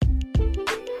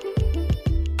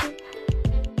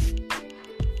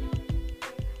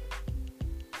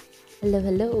Hello,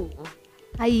 hello.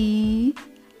 Hi.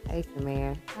 Hi,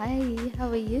 Samaya. Hi, how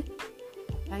are you?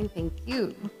 Fine, thank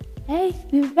you. Hey,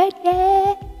 we're ready.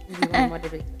 You want to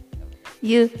moderate?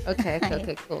 You. Okay,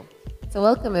 cool. So,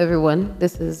 welcome everyone.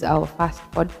 This is our first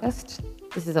podcast.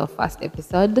 This is our first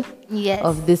episode Yes.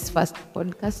 of this first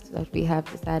podcast that we have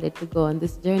decided to go on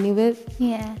this journey with.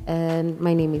 Yeah. And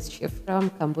my name is Shifra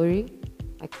Kamburi.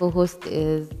 My co-host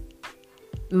is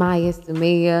Maya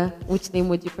Sumaya. Which name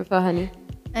would you prefer, honey?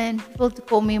 And people to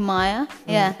call me Maya.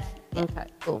 Yeah. Okay,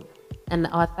 cool. And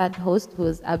our third host who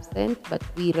is absent, but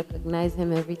we recognize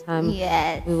him every time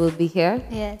Yes. we will be here.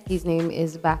 Yes. His name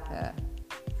is Baka.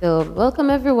 So, welcome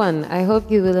everyone. I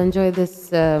hope you will enjoy this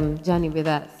journey with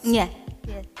us. Yes.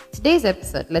 Yes. Today's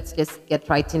episode, let's just get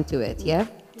right into it, yeah?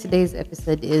 Today's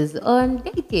episode is on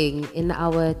dating in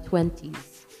our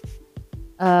 20s.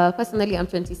 Personally, I'm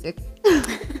 26.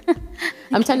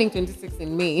 I'm turning 26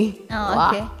 in May. Oh,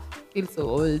 okay. Feel so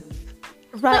old.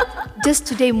 Right. Just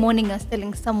today morning, I was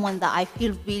telling someone that I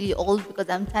feel really old because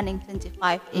I'm turning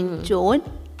 25 in June.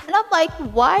 And I'm like,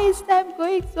 why is time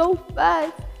going so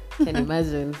fast? Can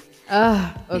imagine.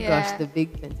 Gosh, Yeah. the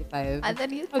big 25. And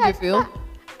then you How do you said feel? that.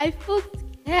 I feel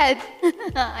scared.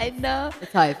 I know.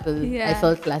 That's how I feel. I Yeah.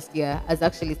 felt last year. I was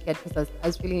actually scared because I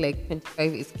was feeling like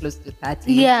 25 is close to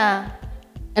 30. Yeah.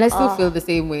 And I still feel the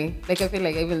same way. Like I feel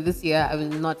like even this year I will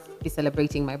not be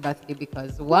celebrating my birthday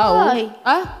because wow. Why?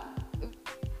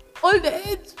 Old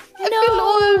age. I No. feel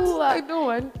old. I don't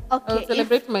want. Okay, I'll if-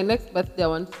 celebrate my next birthday. I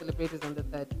want to celebrate is on the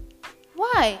 3rd.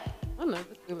 Why? I don't know. I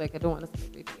just feel like I don't want to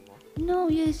celebrate anymore. No,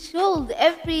 you should.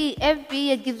 Every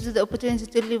year gives you the opportunity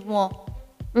to live more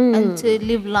and to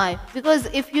live life. Because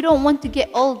if you don't want to get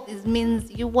old, it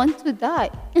means you want to die,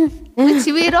 which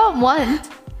we don't want.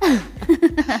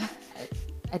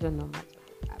 I don't know much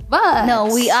about that. But No,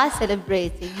 we are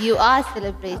celebrating. You are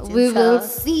celebrating. We so- will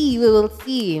see. We will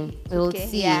see. We will Okay,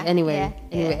 see. yeah, Anyway, yeah,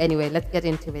 anyway, yeah. anyway. Let's get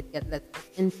into it. Let's get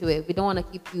into it. We don't want to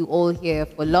keep you all here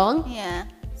for long. Yeah.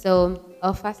 So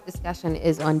our first discussion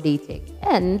is on dating,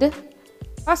 and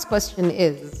first question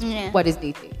is, Yeah. what is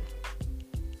dating?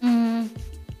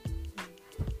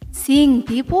 Seeing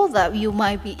people that you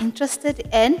might be interested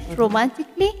in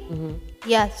romantically.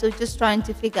 Yeah, so just trying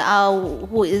to figure out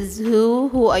who is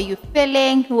who are you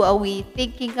feeling, who are we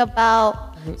thinking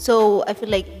about. So I feel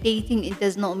like dating, it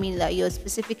does not mean that you're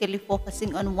specifically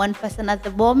focusing on one person at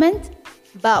the moment,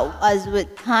 but as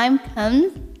with time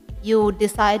comes, you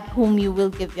decide whom you will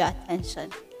give your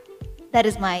attention. That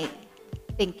is my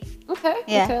thinking. Okay.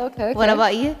 Yeah. Okay. What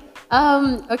about you?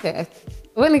 Okay.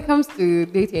 When it comes to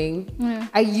dating,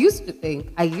 I used to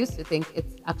think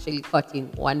it's actually cutting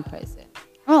one person.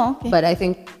 Oh, okay. But I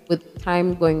think with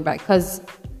time going back, because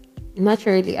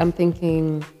naturally I'm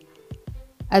thinking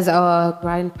as our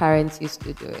grandparents used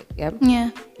to do it, yeah?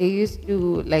 Yeah. They used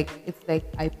to, like, it's like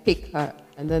I pick her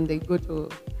and then they go to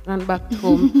run back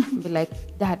home and be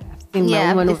like, Dad, I've seen my Yeah,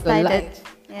 I've woman of the decided. life.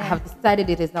 I Yeah. have decided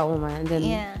it is that woman. And then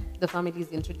Yeah. the families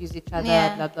introduce each other,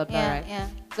 Yeah, blah, blah, blah, yeah, right? yeah.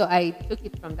 So I took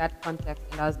it from that context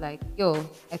and I was like, yo,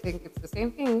 I think it's the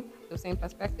same thing, the same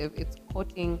perspective. It's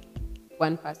quoting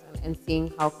one person and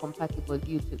seeing how compatible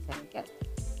you two can get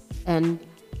and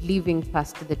leaving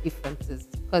past the differences,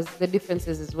 because the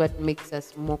differences is what makes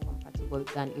us more compatible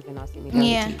than even our similarities.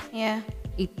 Yeah, yeah.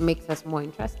 It makes us more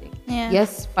interesting. Yeah.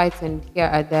 Yes, fights and here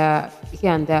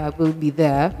and there will be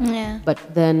there, Yeah. but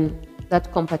then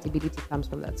that compatibility comes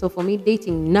from that. So for me,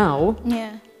 dating now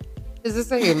Yeah. is the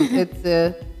same. It's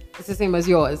the same as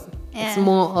yours. It's Yeah.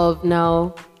 more of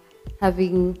now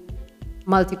having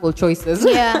multiple choices.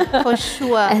 Yeah, for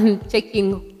sure. and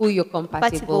checking who you're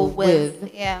compatible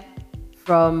with, Yeah.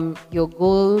 from your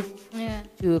goals Yeah.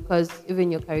 to, because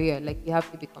even your career, like you have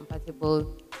to be compatible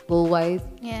goal wise.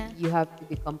 Yeah. You have to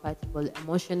be compatible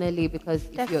emotionally, because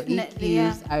if your Definitely,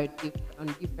 EQs yeah. are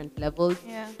on different levels,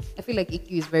 Yeah. I feel like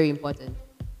EQ is very important.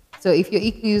 So if your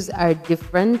EQs are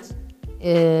different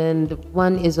and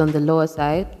one is on the lower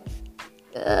side,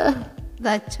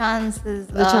 The chances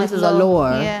the chances are low.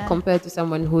 lower Yeah. compared to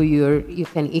someone who you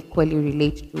can equally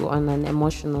relate to on an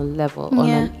emotional level, on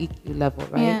Yeah. an EQ level,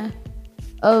 right? Yeah.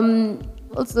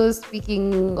 Also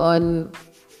speaking on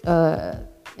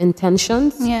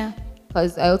intentions, Yeah.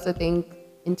 because I also think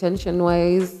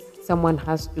intention-wise, someone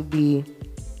has to be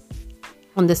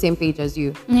on the same page as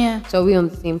you. Yeah. So are we on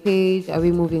the same page? Are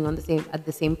we moving on at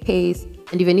the same pace?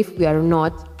 And even if we are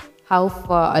not, how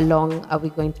far along are we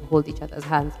going to hold each other's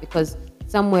hands? Because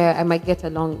somewhere I might get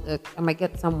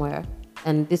somewhere,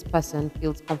 and this person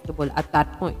feels comfortable at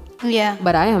that point. Yeah.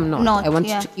 But I am not. I want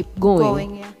yeah. to keep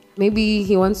going. Yeah. Maybe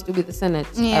he wants to be the Senate.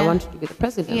 I Yeah. want to be the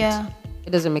president. Yeah.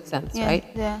 It doesn't make sense, Yeah. right?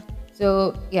 Yeah.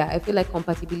 So yeah, I feel like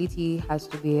compatibility has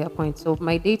to be a point. So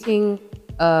my dating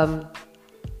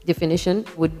definition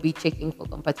would be checking for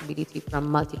compatibility from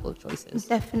multiple choices.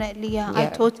 Definitely, yeah. I Yeah.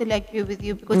 totally agree with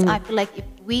you because I feel like if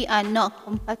we are not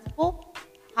compatible,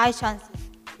 high chances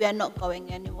we are not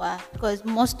going anywhere. Because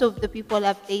most of the people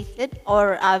I've dated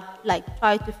or I've like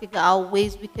tried to figure out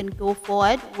ways we can go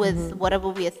forward with whatever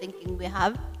we are thinking we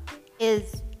have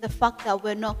is the fact that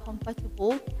we're not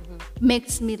compatible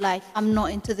makes me like I'm not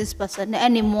into this person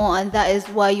anymore, and that is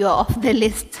why you're off the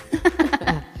list.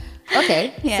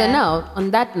 Okay. So Yeah. now on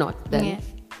that note, then, Yeah.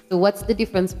 so what's the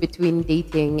difference between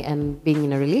dating and being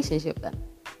in a relationship then?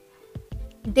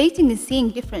 Dating is seeing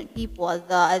different people at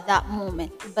that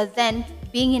moment, but then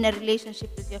being in a relationship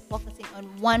is you're focusing on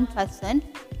one person,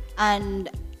 and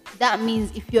that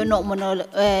means if you're not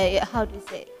how do you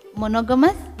say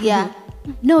monogamous? Yeah.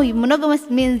 No,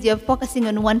 monogamous means you're focusing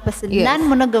on one person. Yes.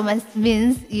 Non-monogamous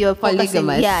means you're focusing.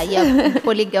 Polygamous. Yeah,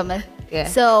 polygamous. Yeah.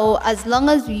 So as long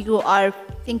as you are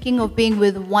thinking of being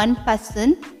with one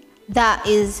person, that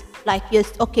is like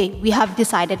yes, okay, we have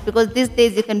decided because these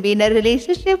days you can be in a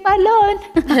relationship alone.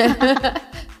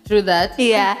 Through that.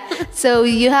 Yeah. So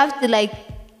you have to like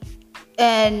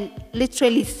and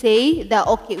literally say that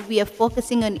okay, we are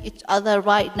focusing on each other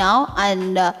right now,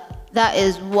 and that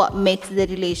is what makes the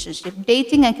relationship.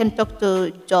 Dating, I can talk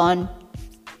to John,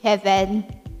 Heaven,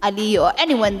 Ali, or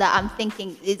anyone that I'm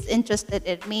thinking is interested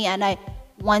in me and I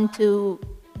want to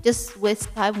just waste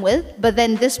time with. But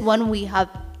then this one, we have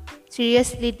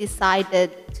seriously decided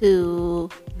to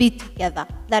be together.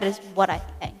 That is what I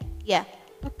think. Yeah.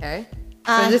 Okay.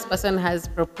 So this person has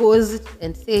proposed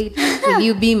and said, "Will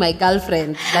you be my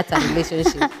girlfriend?" That's a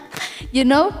relationship. You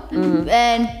know?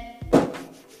 And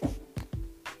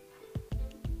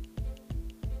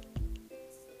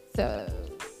So,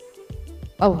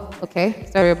 oh, okay.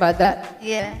 Sorry about that.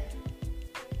 yeah.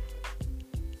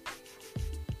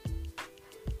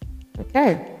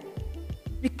 Okay.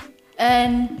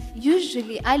 And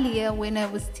usually earlier when I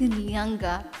was still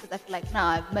younger, because I feel like now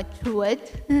I've matured.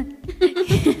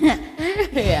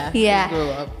 Yeah. Yeah. Grow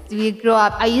up. We grow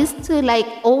up. I used to like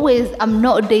always, I'm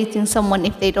not dating someone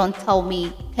if they don't tell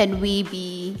me, can we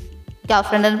be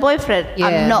girlfriend and boyfriend? Yeah.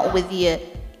 I'm not with you.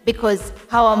 Because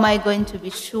how am I going to be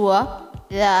sure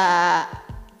that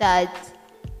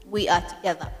we are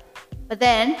together? But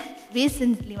then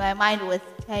recently my mind was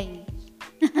changed.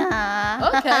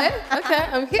 Okay. Okay.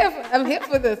 I'm here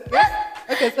for this. Yes.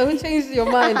 Okay. So who changed your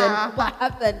mind and what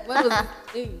happened? What was the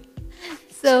change?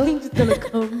 So Change is gonna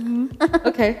come.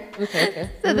 Okay. Okay.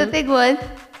 So the thing was,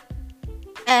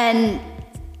 and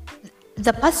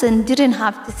the person didn't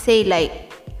have to say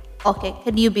like, okay,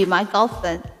 can you be my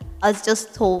girlfriend? I was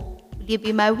just told, will you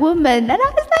be my woman? And I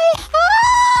was like,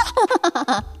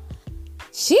 ah!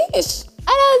 Sheesh. And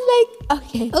I was like,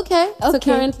 okay. Okay. So Okay.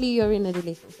 currently you're in a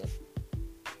relationship.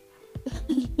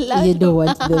 Like- You don't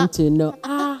want them to know.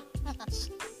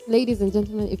 Ladies and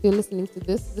gentlemen, if you're listening to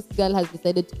this girl has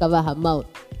decided to cover her mouth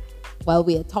while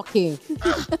we are talking.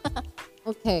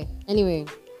 Okay. Anyway,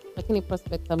 lakini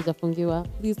prospect hamjafungiwa.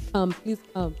 Please come.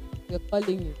 We're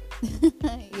calling you.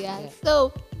 Yeah.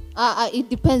 So it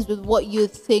depends with what you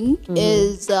think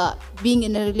is being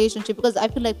in a relationship, because I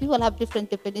feel like people have different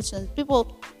definitions.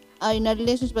 People are in a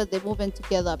relationship but they're moving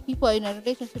together. People are in a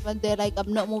relationship and they're like,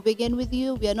 I'm not moving in with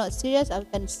you. We are not serious. I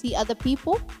can see other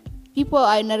people. People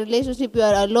are in a relationship. You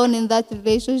are alone in that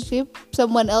relationship.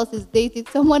 Someone else is dating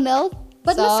someone else.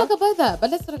 But So- let's talk about that.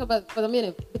 But let's talk about it for a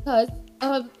minute, because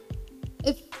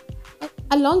if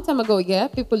a long time ago, yeah,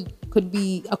 people could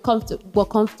be were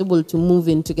comfortable to move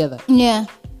in together, Yeah.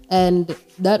 and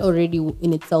that already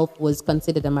in itself was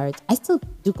considered a marriage. I still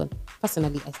do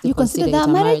personally. I still You consider it that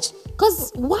a marriage?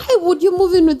 Because why would you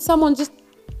move in with someone just?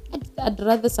 I'd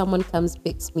rather someone comes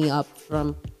picks me up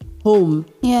from home.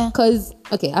 Yeah. Because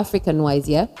okay, African wise,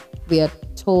 yeah, we are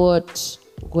taught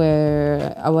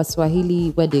where our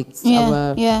Swahili weddings,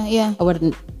 Yeah. Yeah. our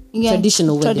Yeah.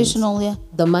 traditional weddings. Traditional, yeah.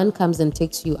 The man comes and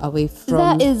takes you away from,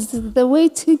 That is the way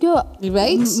to go.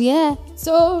 right? Yeah.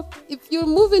 So if you're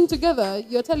moving together,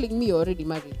 you're telling me you're already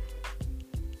married.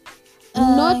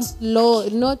 Not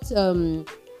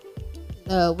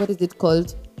what is it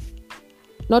called?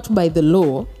 Not by the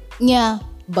law, Yeah.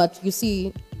 but you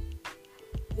see,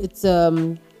 it's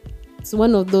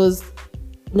one of those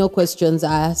no questions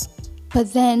asked.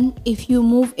 But then, if you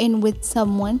move in with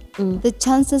someone, the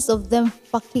chances of them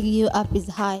fucking you up is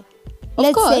high.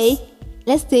 course.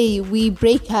 Let's say we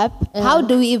break up. How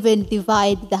do we even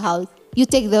divide the house? You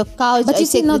take the couch. But I you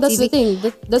see, take no, the that's the TV.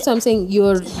 thing. That's what I'm saying.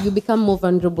 You become more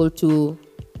vulnerable to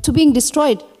to being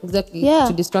destroyed. Exactly. Yeah.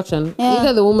 To destruction. Yeah.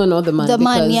 Either the woman or the man. The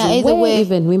man, because yeah, either where way.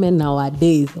 even women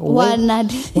nowadays.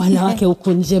 Wanawake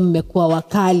huku nje mmekuwa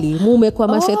wakali. Mumekuwa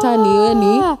mashetani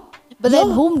weni. But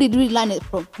then whom did we learn it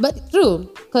from? But true.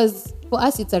 Because for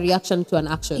us it's a reaction to an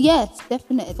action. Yes,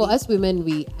 definitely. For us women,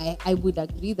 I would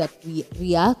agree that we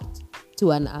react to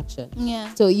an action.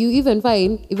 Yeah. So you even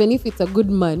find, even if it's a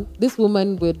good man, this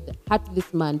woman would hurt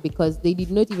this man because they did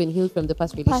not even heal from the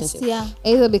past relationship. yeah.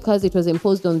 Either because it was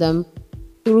imposed on them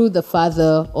through the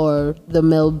father or the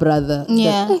male brother.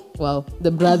 Yeah.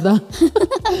 The brother.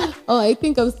 Oh, I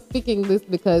think I'm speaking this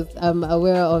because I'm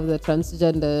aware of the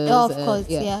transgenders. Oh, of course,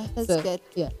 yeah. That's good.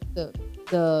 Yeah. So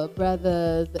the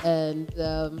brothers and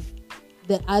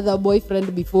the other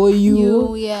boyfriend before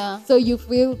you. Yeah. So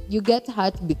you get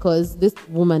hurt because this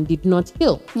woman did not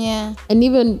heal. Yeah. And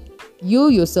even you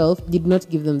yourself did not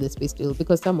give them the space to heal,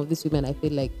 because some of these women, I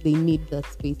feel like they need that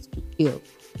space to heal.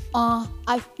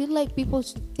 I feel like people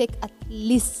should take at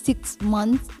least 6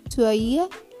 months to a year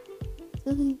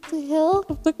to heal.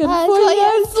 I've taken 4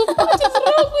 years. What is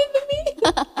wrong with me?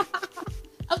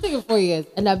 I've taken 4 years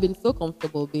and I've been so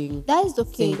comfortable being That is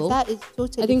okay. single. That is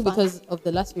totally I think fine. because of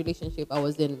the last relationship I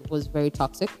was in was very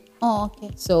toxic. Oh,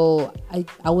 okay. So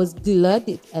I was glad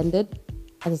it ended.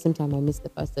 At the same time, I missed the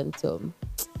person. So,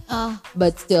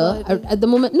 but still, sorry. at the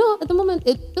moment,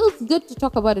 it feels good to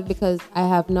talk about it because I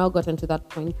have now gotten to that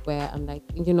point where I'm like,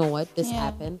 you know what, this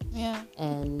happened. Yeah.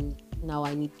 And now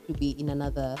I need to be in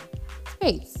another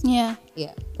space. Yeah.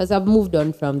 Yeah. Because I've moved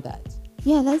on from that.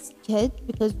 Yeah, that's good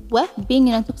because being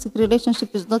in a toxic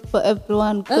relationship is not for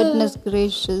everyone. Goodness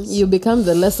gracious. You become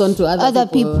the lesson to other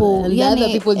people. And the other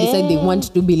people decide they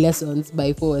want to be lessons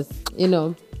by force, you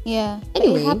know. Yeah.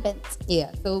 Anyway. It happens.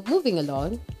 Yeah. So moving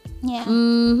along. Yeah.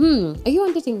 Are you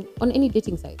on any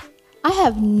dating site? I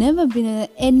have never been on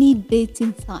any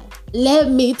dating site. Let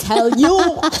me tell you.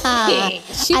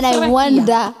 And I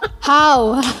wonder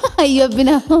how you have been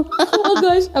Oh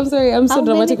gosh, I'm sorry. I'm so How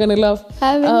dramatic many? when I laugh.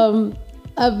 How many?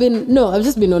 I've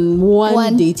just been on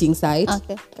one dating site.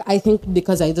 Okay. I think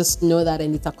because I just know that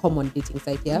and it's a common dating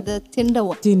site, yeah? The Tinder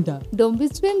one. Tinder. Don't be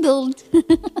swindled.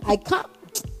 I can't.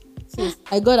 Sis,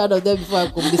 I got out of there before I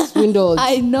could be swindled.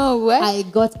 I know. What? I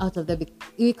got out of there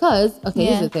because, okay,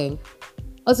 here's the thing.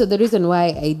 Also, the reason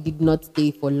why I did not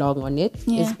stay for long on it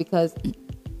is because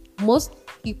most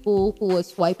people who were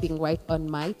swiping right on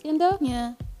my Tinder,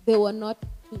 they were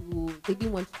they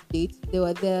didn't want to date. They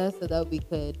were there so that we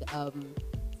could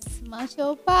Smash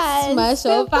your pie.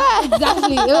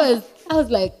 Exactly. I was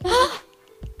like,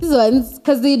 these ones,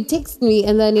 because they'd text me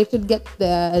and then it would get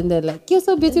there and they're like, you're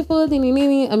so beautiful.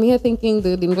 I'm here thinking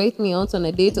they'd invite me out on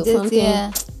a date or something.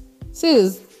 Yeah.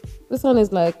 Sis, this one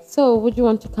is like, so would you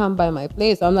want to come by my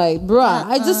place? I'm like, bruh,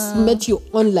 I just met you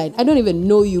online. I don't even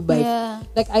know you by,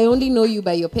 like, I only know you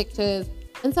by your pictures.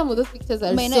 And some of those pictures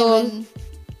are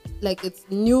like, it's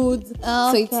nudes.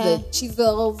 So it's the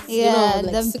chisels, yeah,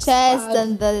 like the chest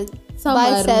and the some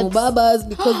biceps. are mubabas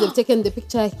because they've taken the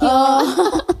picture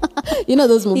here. You know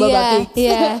those mubaba pics?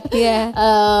 Yeah.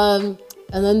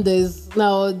 And then there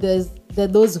are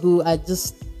those who are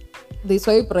just, they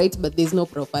swipe right, but there's no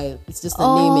profile. It's just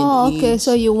a name and age. Okay,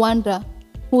 so you wonder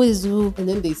who is who. And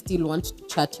then they still want to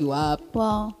chat you up.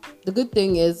 Wow. The good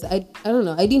thing is, I don't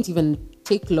know, I didn't even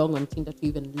take long on Tinder to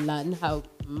even learn how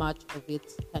much of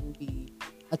it can be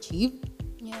achieved.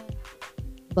 Yeah.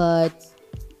 But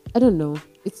I don't know.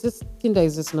 It's just, Tinder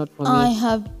is just not for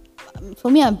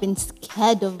me. I've been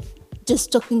scared of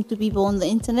just talking to people on the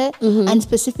internet and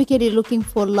specifically looking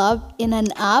for love in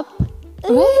an app.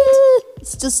 Right?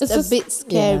 It's just a bit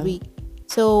scary. Yeah.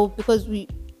 So, because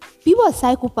people are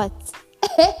psychopaths.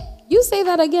 You say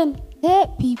that again.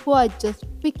 People are just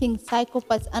freaking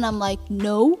psychopaths. And I'm like,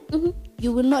 no,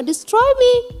 you will not destroy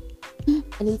me.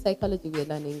 And in psychology, we're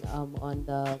learning on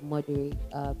the moderate,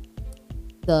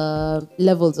 the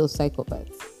levels of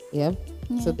psychopaths. Yeah?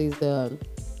 So there's the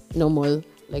normal,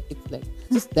 like it's like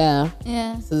just there.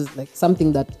 Yeah. So it's like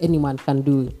something that anyone can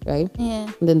do, right?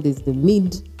 Yeah. And then there's the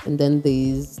mid, and then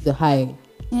there's the high.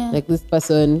 Yeah. Like this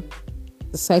person,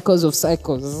 the cycles of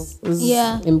cycles.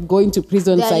 I'm going to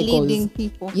prison They're cycles. leading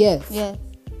people. Yes. Yes.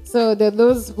 So there are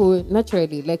those who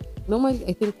naturally, like normally,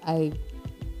 I think I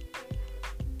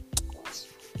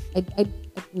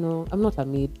no, I'm not a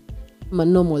mid. I'm a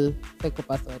normal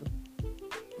psychopath.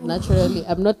 Naturally,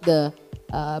 I'm not the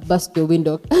bust your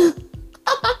window.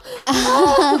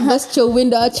 Bust your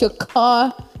window out your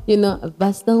car. You know,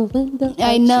 bust the window.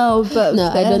 I know, but no,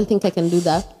 I don't think I can do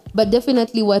that. But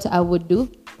definitely, what I would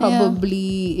do,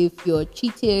 probably if you're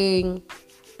cheating,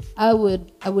 I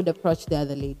would approach the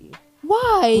other lady.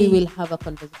 Why? We will have a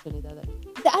conversation with the other lady.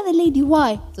 The other lady,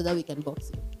 why? So that we can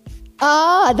box you.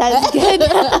 Oh, that's good.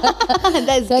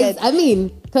 That's good. I mean,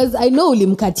 because I know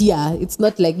Limkatia, it's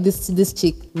not like this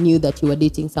chick knew that you were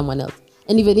dating someone else.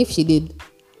 And even if she did,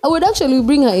 I would actually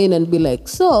bring her in and be like,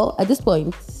 so at this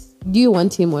point, do you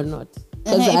want him or not?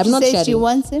 Because If I'm she not says sharing. she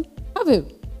wants him. Have him.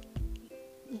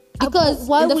 Because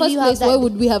why in the would first you have place, that? why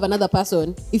would we have another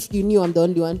person if you knew I'm the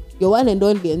only one? You're one and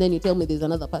only, and then you tell me there's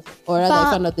another person. Or rather, I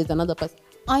But- found out there's another person.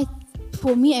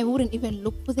 For me, I wouldn't even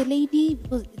look for the lady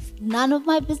because it's none of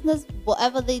my business,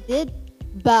 whatever they did.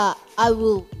 But I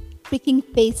will freaking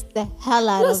face the hell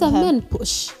out Plus, of a him. man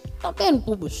push. A man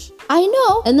push. I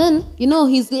know. And then,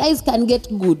 his lies can get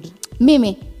good.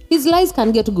 Mimi. His lies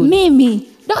can get good. Mimi.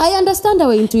 No, I understand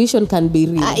our intuition can be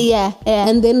real. Yeah.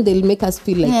 And then they'll make us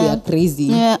feel like we Yeah. are crazy.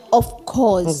 Yeah, of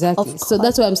course. Exactly. Of So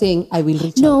that's why I'm saying I will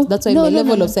reach No, out. That's why no, my no,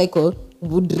 level no, of no. psycho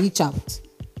would reach out.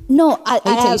 No, I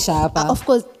Haitaisha have, hapa. of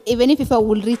course, even if I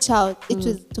will reach out, it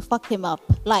was to fuck him up.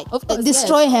 Like, Of course,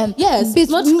 destroy yes. him. Yes, Beat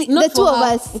not me, not the two for of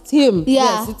her. us. It's him. Yeah,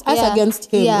 Yes, it's us yeah.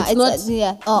 against him. Yeah, it's not.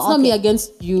 yeah. Oh, it's not me okay.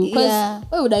 against you. Because Yeah.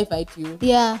 why would I fight you?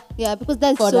 Yeah, because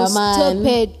that's For so the man.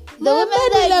 stupid. The Men women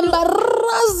will that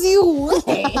embarrass you.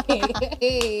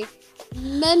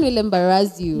 Men will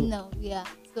embarrass you. no, yeah.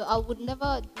 So I would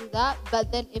never do that.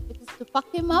 But then if it is to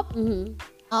fuck him up, Mm-hmm.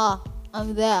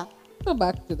 I'm there. Go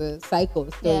back to the psycho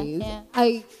stories. yeah.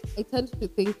 I tend to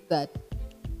think that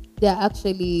they're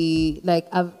actually like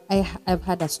I've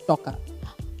had a stalker,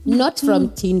 not from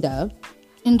Tinder,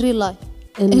 In real life.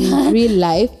 in real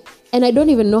life, and I don't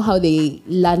even know how they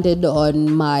landed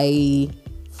on my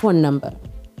phone number.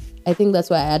 I think that's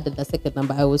why I added the second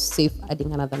number. I was safe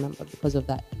adding another number because of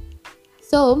that.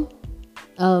 So,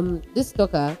 this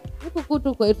stalker,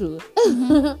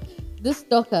 this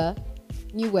stalker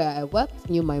knew where I worked,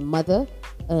 knew my mother,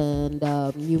 and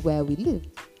knew where we lived.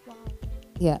 Wow.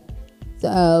 Yeah.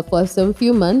 So, for some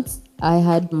few months, I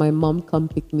had my mom come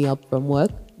pick me up from work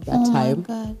that time.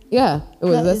 Oh my God. Yeah, it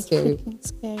was That that is scary. freaking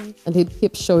scary. And he'd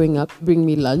keep showing up, bring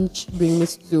me lunch, bring me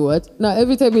Stuart. Now,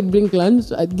 every time he'd bring lunch,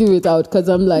 I'd give it out because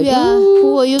I'm like, Yeah. "Ooh,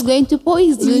 Who are you going to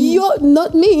poison? you're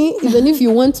not me. Even if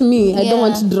you want me, I don't Yeah.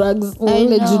 want drugs. I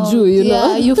Only know. juju, you Yeah,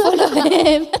 know. you follow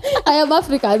him. I am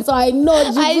African, so I know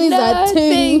juju I is know a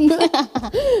thing.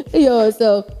 thing. Yo,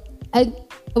 so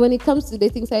when it comes to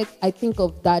dating sites, I think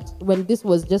of that when this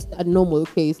was just a normal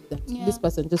case that Yeah. this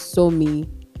person just saw me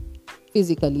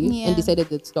physically Yeah. and decided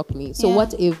to stalk me. So Yeah.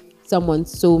 what if someone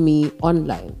saw me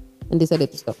online and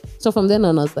decided to stalk? So from then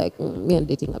on, I was like, me and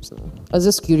dating apps now. I was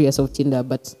just curious of Tinder,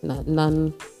 but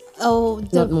none, Oh,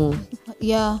 not more.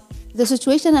 yeah. The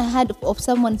situation I had of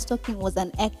someone stalking was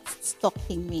an ex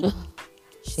stalking me.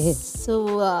 Shit.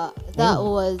 So that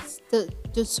was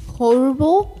just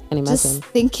horrible. Can Just imagine.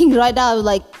 thinking right now, I was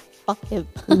like, fuck him.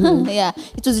 Yeah,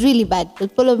 it was really bad.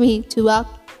 He'd follow me to work.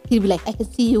 He'd be like, I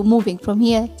can see you moving from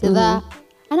here to there.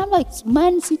 And I'm like,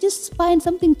 man, so just find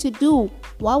something to do.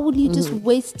 Why would you just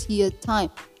waste your time?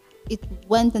 It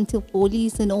went until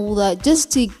police and all that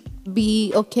just to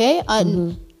be okay.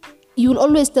 And you will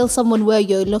always tell someone where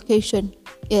your location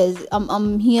is.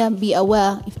 I'm here, be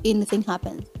aware if anything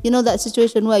happens. You know that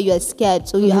situation where you are scared,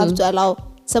 so you have to allow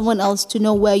someone else to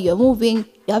know where you're moving.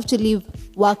 You have to leave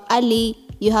work early.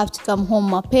 You have to come home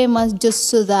mapema just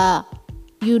so that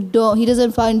he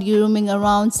doesn't find you roaming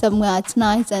around somewhere at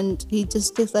night and he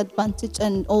just takes advantage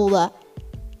and all that.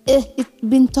 It's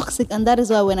been toxic, and that is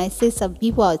why when I say some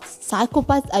people are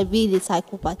psychopaths, I really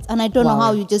psychopaths, and I don't know Wow.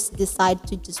 how you just decide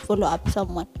to just follow up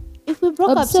someone. If we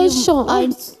broke Obsession.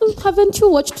 up, Haven't you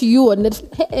watched you on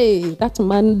Netflix? Hey, that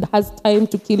man has time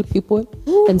to kill people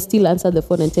and still answer the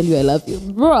phone and tell you I love you.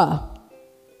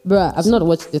 Bruh, I've not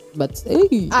watched it, but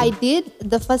hey. I did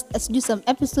the first do some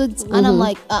episodes, and I'm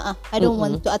like, I don't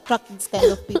want to attract this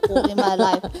kind of people in my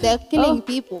life. They're killing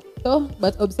people. Oh,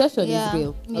 but obsession Yeah, is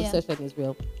real. yeah. Obsession is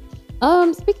real.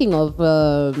 Speaking of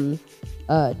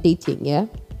dating, yeah.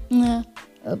 Yeah.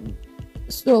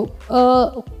 So,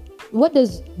 what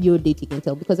does your dating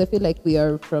entail? Because I feel like we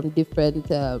are from different.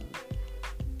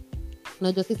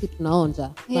 Unajua sisi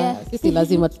tunaonja. Yeah. Sisi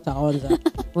lazima tutaonja.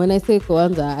 When I say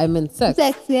kuonja, I mean sex.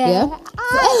 Sex, yeah.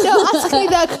 Don't ask me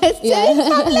that question.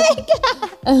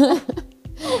 Yeah.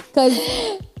 Because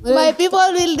My people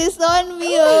will disown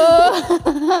me. Oh.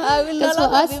 I will no for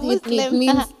longer us, be it Muslim.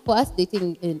 means for us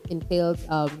dating entails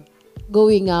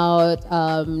going out,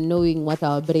 knowing what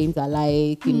our brains are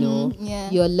like, you know, yeah.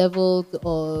 your levels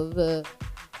of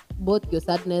both your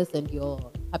sadness and your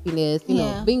happiness, you know,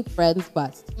 Yeah. being friends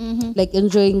first, like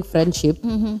enjoying friendship,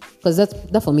 because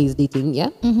that for me is dating, yeah,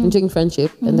 enjoying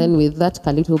friendship, and then with that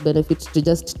little benefit to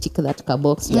just tick that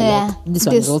box, you're like, this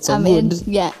one is also I mean, good,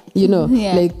 yeah. you know,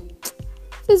 Yeah. like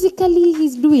physically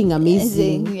he's doing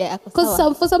amazing. Yeah,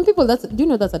 Because for some people, do you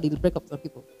know that's a deal breaker for some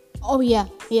people? Oh yeah,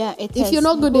 it If has you're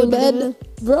not good in bed,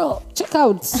 bro, check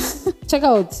out.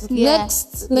 Yeah.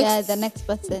 Next, Yeah, the next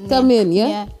person. come in,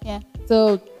 yeah? Yeah.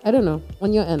 So I don't know.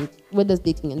 On your end, what does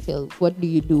dating entail? What do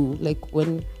you do? Like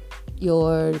when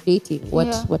you're dating,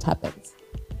 what happens?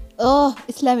 Oh,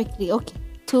 Islamically, okay.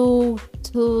 To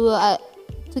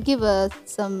give us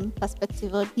some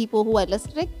perspective on people who are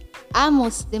listening, I'm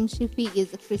Muslim. Shifi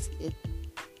is a Christian.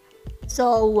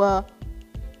 So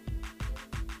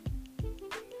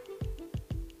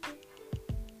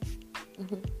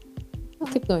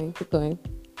Keep going.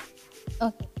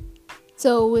 okay.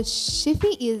 So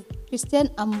Shifi is Christian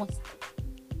and Muslim.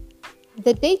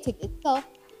 The dating itself,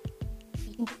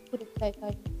 you can just put it like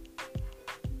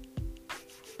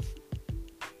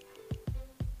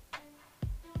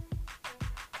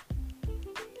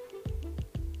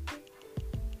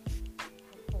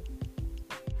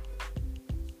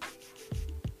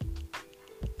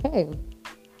Okay.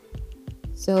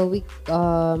 So we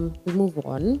move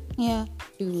on yeah.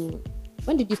 to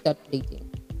when did you start dating?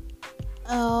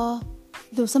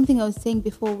 There was something I was saying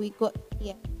before we got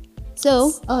here.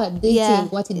 So Dating. yeah.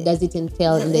 What does it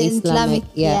entail in the Islamic?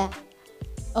 Yeah.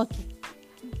 Okay.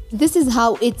 This is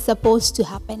how it's supposed to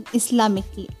happen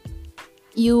Islamically.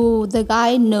 The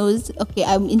guy knows, okay,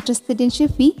 I'm interested in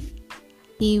Shifi.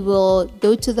 He will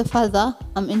go to the father.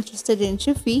 I'm interested in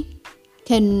Shifi.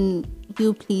 Can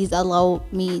you please allow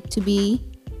me to be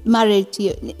married to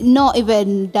you? Not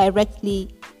even directly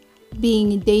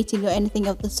being dating or anything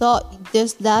of the sort.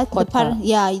 Just that Court the parent,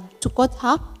 her. to court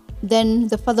her. Then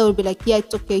the father will be like, yeah,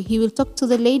 it's okay. He will talk to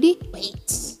the lady.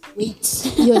 Wait,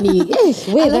 Yoni.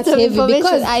 Wait, that's of heavy information.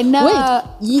 because I know.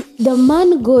 the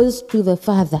man goes to the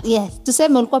father. Yes,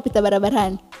 tuseme ulikuwa pita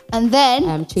barabarani. And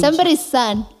then somebody's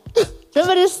son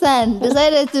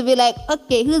decided to be like,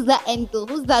 okay, who's that angel?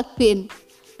 Who's that queen?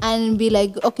 And be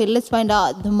like, okay, let's find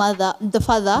out the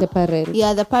father. The parent.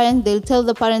 Yeah, the parent. They'll tell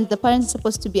the parent. The parent is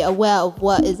supposed to be aware of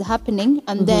what is happening.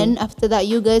 And then after that,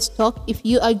 you guys talk. If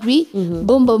you agree,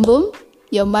 boom, boom, boom,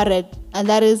 you're married. And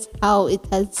that is how it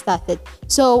has started.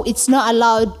 So it's not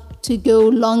allowed to go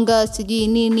longer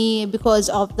because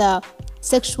of the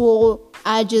sexual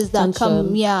urges that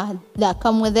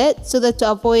come with it. So that to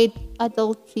avoid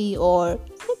adultery or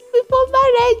sex before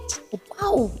marriage.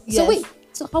 Wow. Yes. So wait.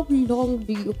 So how long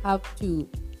do you have to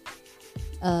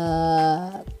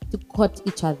court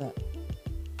each other?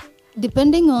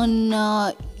 Depending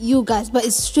on you guys, but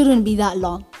it shouldn't be that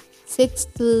long. 3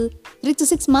 to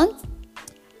 6 months.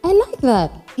 I like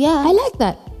that. Yeah. I like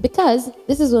that because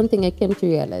this is one thing I came to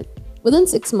realize. Within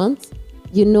 6 months,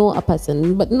 you know a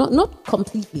person, but not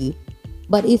completely.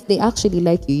 But if they actually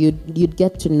like you, you'd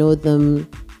get to know them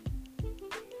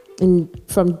in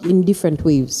different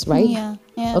waves, right? Yeah.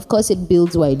 Of course, it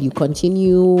builds while you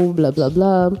continue, blah, blah,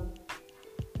 blah.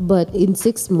 But in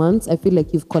 6 months, I feel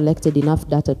like you've collected enough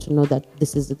data to know that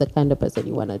this is the kind of person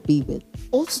you want to be with.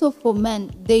 Also for men,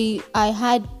 I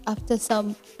had after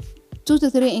some 2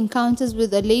 to 3 encounters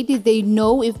with a lady, they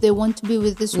know if they want to be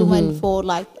with this woman for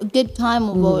like a good time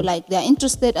or like they're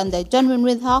interested and they're genuine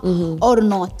with her or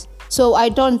not. So I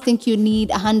don't think you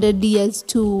need 100 years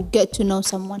to get to know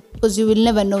someone because you will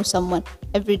never know someone.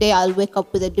 Every day I'll wake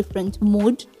up with a different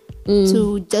mood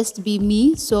to just be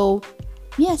me. So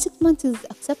yeah, 6 months is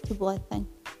acceptable, I think.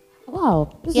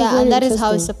 Wow. And that is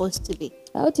how it's supposed to be.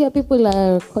 Out here, people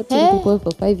are courting people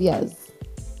for 5 years.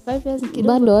 5 years in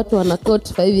Bado watu wana court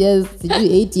 5 years,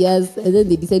 8 years, and then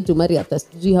they decide to marry after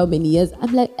how many years.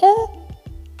 I'm like,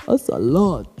 that's a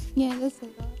lot. Yeah, that's a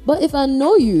lot. But if I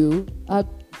know you, I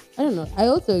don't know. I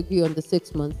also agree on the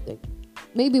 6 months thing.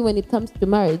 Maybe when it comes to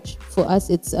marriage, for us,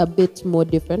 it's a bit more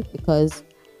different because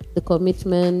the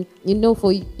commitment,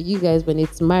 for you guys, when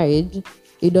it's marriage,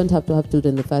 you don't have to have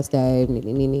children the first time.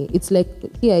 It's like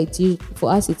here,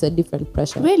 for us, it's a different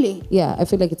pressure. Really? Yeah, I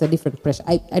feel like it's a different pressure.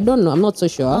 I don't know. I'm not so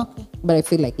sure, okay. But I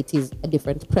feel like it is a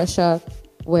different pressure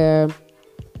where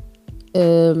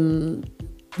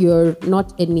you're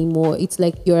not anymore. It's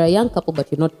like you're a young couple,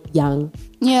 but you're not young.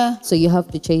 Yeah. So you have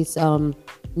to chase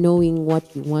knowing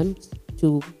what you want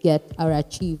to get or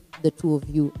achieve the two of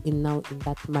you in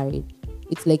that marriage.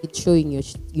 It's like it's showing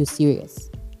you're serious.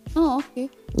 Oh, okay.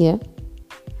 Yeah.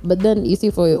 But then you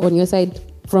see on your side,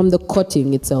 from the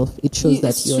courting itself, it shows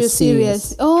that you're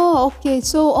serious. Oh, okay.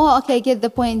 So, okay, I get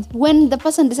the point. When the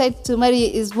person decides to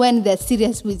marry is when they're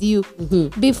serious with you.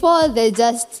 Before they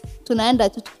just tunaenda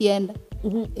tu tukienda.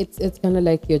 It's kind of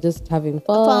like you're just having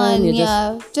fun. Fun, You're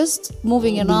yeah. Just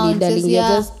moving around. dilly-dallying.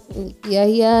 Just, You're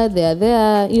yeah. just here,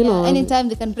 there. You know. Anytime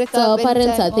they can break So up. our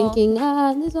parents anytime, are thinking,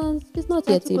 this one's she's not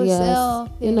yet serious.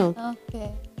 Okay, You know.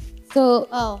 Okay. So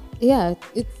Oh. yeah,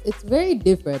 it's very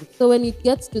different. So when it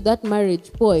gets to that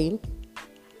marriage point,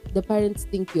 the parents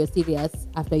think you're serious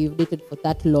after you've dated for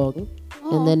that long,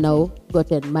 and then now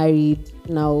gotten married.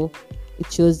 Now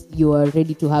it shows you are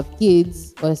ready to have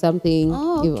kids or something.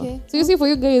 Oh, you know. okay. So you see, for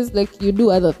you guys, like you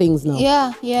do other things now.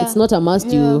 Yeah. It's not a must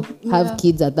you have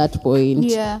kids at that point.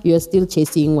 Yeah. You're still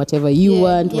chasing whatever you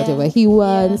want, whatever he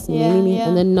wants.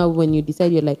 And then now when you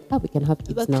decide, you're like, we can have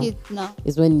kids But now. kids now.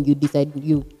 Is when you decide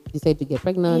to get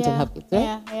pregnant and have kids,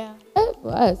 right? Yeah. For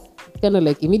us, it's kind of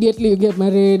like immediately you get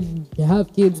married, you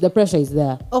have kids, the pressure is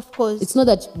there. Of course. It's not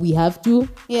that we have to,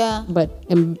 Yeah. but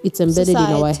it's embedded in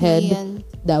our head Society and-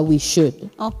 that we should.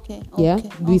 Okay. Yeah,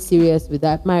 be serious with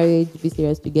that marriage, be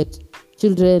serious to get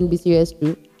children, be serious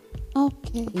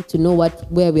Okay. to know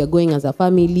where we are going as a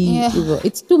family. Yeah.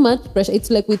 It's too much pressure. It's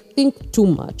like we think too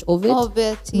much of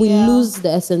it. We lose the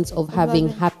essence of having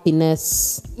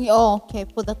happiness. Oh, okay,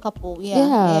 for the couple.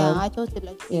 Yeah. I totally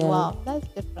agree. Yeah. Wow, that's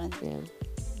different. Yeah.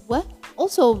 Well,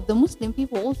 also the Muslim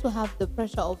people also have the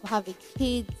pressure of having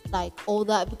kids, like all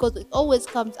that, because it always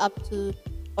comes on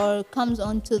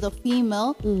to the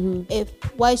female. If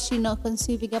why is she not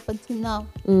conceiving up until now?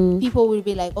 People will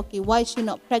be like, okay, why is she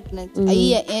not pregnant a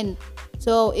year in?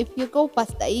 So if you go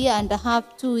past a year and a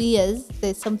half, 2 years,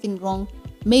 there's something wrong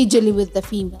majorly with the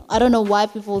female. I don't know why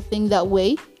people think that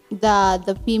way, that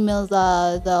the females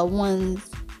are the ones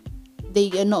they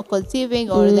are not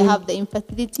conceiving or they have the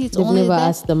infertility. It's They've only never that.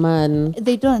 asked the man.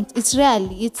 They don't. It's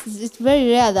rarely. It's very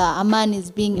rare that a man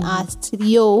is being asked,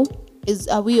 "Yo,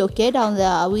 are we okay down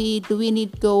there? Do we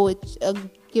need to go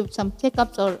give some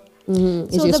checkups or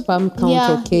Is your sperm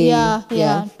count okay?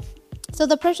 Yeah. So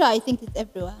the pressure, I think, is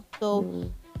everywhere. So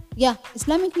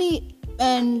Islamically,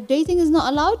 and dating is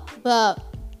not allowed, but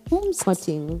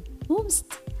Courting.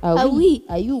 Are we?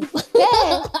 Are you?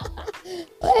 Yeah.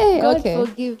 Hey, God okay.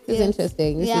 forgive. This is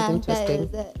interesting. This is interesting.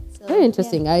 That is it. So, Very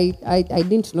interesting. I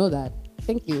didn't know that.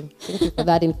 Thank you for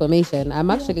that information. I'm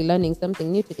actually learning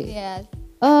something new today. Yes.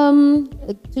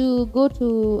 To go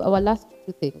to our last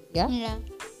two things, Yeah.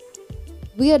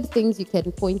 weird things you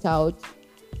can point out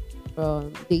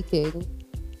from dating,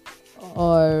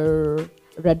 or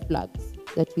red flags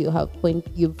that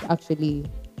you've actually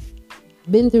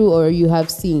been through or you have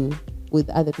seen with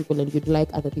other people and you'd like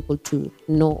other people to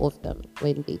know of them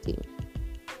when dating.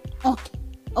 Okay.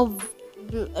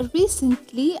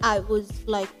 Recently, I was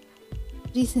like,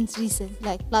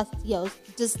 like last year, I was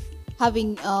just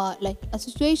having like a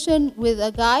situation with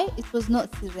a guy. It was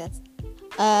not serious,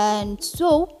 and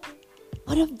so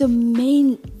one of the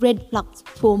main red flags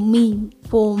for me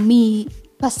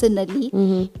personally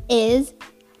is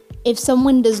if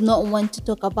someone does not want to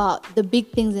talk about the big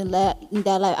things in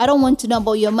their life. I don't want to know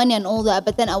about your money and all that,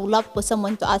 but then I would love for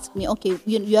someone to ask me, okay,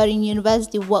 you are in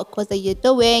university, what course are you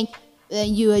doing,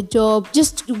 your job,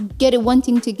 just to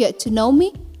wanting to get to know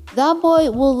me. That boy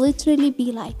will literally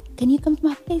be like, can you come to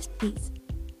my place, please?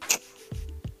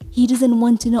 He doesn't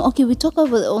want to know. Okay, we talk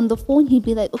about it on the phone. He'd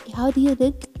be like, okay, how do you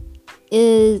look?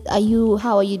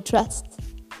 How are you dressed?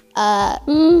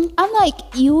 I'm like,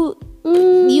 you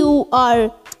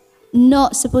are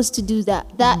not supposed to do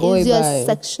that. That is just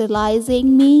sexualizing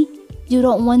me. You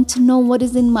don't want to know what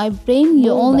is in my brain.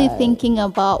 You're only thinking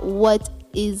about what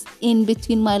is in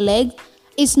between my legs.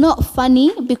 It's not funny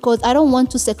because I don't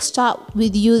want to sex chat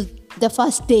with you the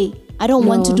first day. I don't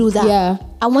want to do that. Yeah.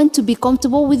 I want to be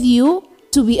comfortable with you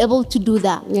to be able to do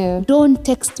that. Yeah. Don't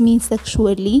text me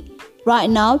sexually right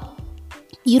now.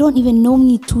 You don't even know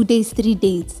me 2 days, 3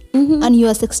 days, and you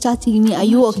are sex chatting me. Are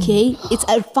you okay? It's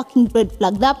a fucking red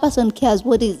flag. That person cares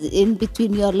what is in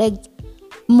between your legs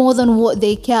more than what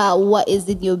they care what is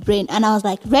in your brain. And I was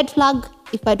like, red flag.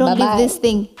 If I don't leave this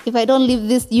thing, if I don't leave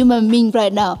this human being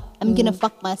right now, I'm gonna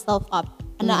fuck myself up.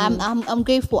 And I'm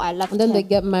grateful I left. And then him. they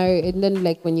get married, and then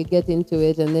like when you get into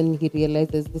it, and then he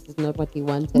realizes this is not what he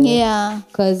wanted. Yeah.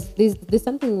 Because there's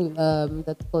something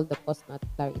that's called the post-nut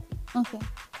clarity Okay.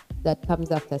 that comes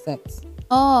after sex.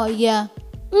 Oh yeah.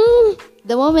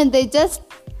 The moment they just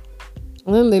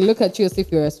And then they look at you as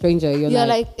if you're a stranger. You're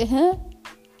like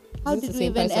how "Is this did the we same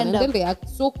even person?" end And up? then they act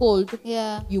so cold.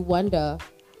 Yeah. You wonder,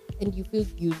 and you feel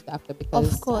used after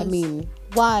because Of course. I mean,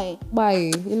 Why?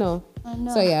 why? I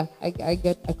know. So yeah, I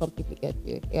completely get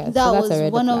you. Yeah, so That that's a was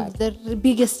red one flag. of the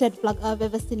biggest red flag I've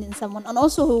ever seen in someone. And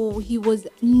also, he was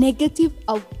negative,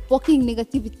 a walking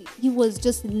negativity. He was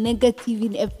just negative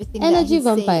in everything. Energy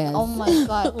that he vampires. said. Oh my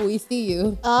god. We see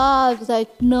you. I was like,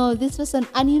 no, this person,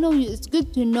 and it's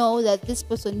good to know that this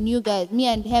person, you guys, me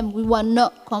and him, we were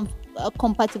not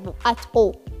compatible at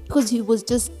all, because he was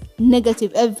just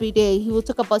negative every day. He will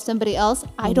talk about somebody else.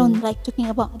 I don't like talking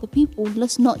about other people.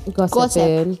 Let's not gossip.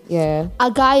 Gossiping. Yeah. A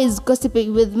guy is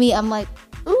gossiping with me. I'm like,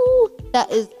 ooh,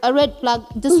 that is a red flag.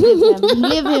 Just leave him.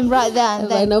 Leave him right there and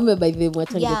then. Wanaume by the way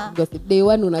Yeah. gossip. They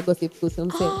want una gossip kuhusu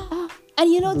mse.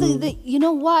 And you know you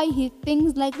know why he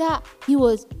thinks like that? He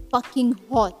was fucking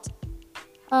hot.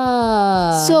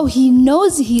 So he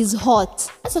knows he's hot.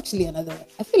 That's actually another.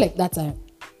 I feel like that's a.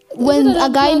 When Isn't it a a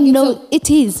guy plug? knows it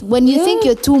is. When you think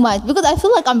you're too much, because I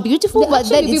feel like I'm beautiful, but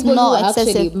then it's not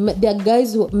excessive. There are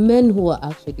guys, men who are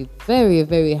actually very,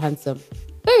 very handsome,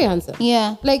 very handsome.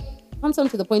 Yeah. Like handsome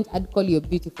to the point I'd call you a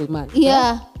beautiful man.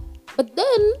 Yeah. But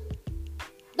then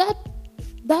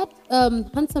that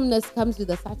handsomeness comes with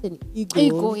a certain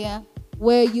Ego, yeah.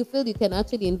 where you feel you can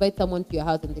actually invite someone to your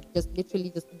house and they just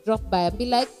literally just drop by and be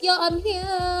like, yo, I'm here.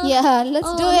 Yeah,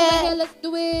 let's do I'm it. here, let's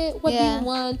do it. What do Yeah. you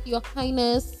want? Your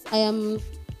Highness. I am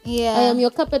Yeah.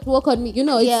 your carpet, walk on me. You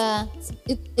know, Yeah.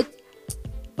 it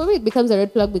for me it becomes a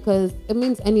red flag because it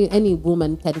means any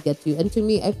woman can get you. And to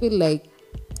me, I feel like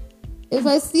if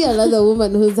I see another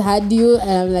woman who's had you and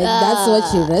I'm like, that's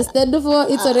what you rested for,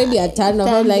 it's already a turn off.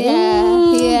 I'm like,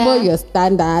 boy, your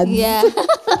standards. Yeah.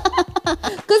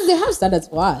 Because they have standards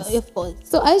for us. Of course.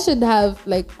 So I should have,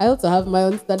 like, I also have my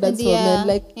own standards for men.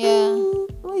 Like,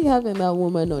 why are you having that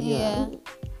woman on Yeah. you?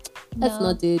 That's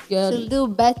not it. Should do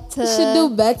better. Should do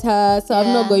better. So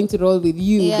I'm not going to roll with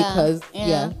you because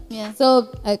Yeah.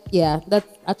 So that's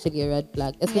actually a red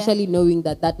flag, especially knowing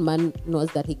that man knows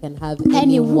that he can have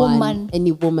any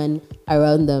woman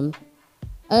around them.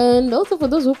 And also for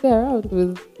those who play around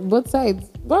with both sides,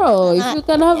 bro, if you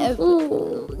can have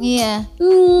Yeah.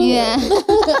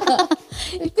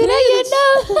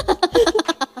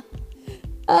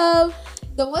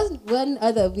 There was one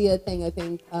other weird thing. I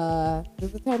think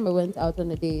there's a time I went out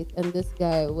on a date and this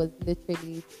guy was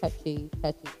literally touchy.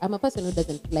 I'm a person who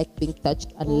doesn't like being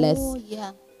touched unless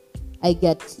I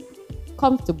get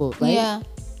comfortable, right? Yeah.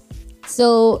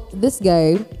 So this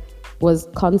guy was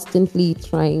constantly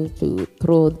trying to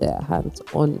throw their hands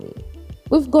on me.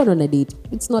 We've gone on a date.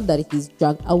 It's not that he's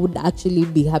drunk. I would actually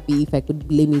be happy if I could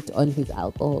blame it on his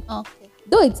alcohol. Okay.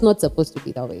 Though it's not supposed to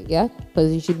be that way, yeah?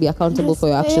 Because you should be accountable for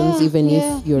your actions even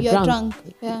if you're drunk.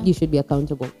 Yeah. You should be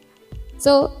accountable.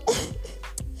 So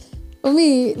for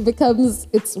me,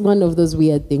 it's one of those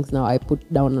weird things now I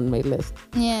put down on my list.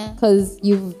 Yeah. Because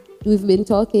we've been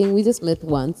talking, we just met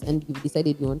once and you've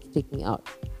decided you want to take me out.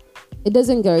 It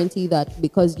doesn't guarantee that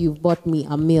because you've bought me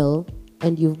a meal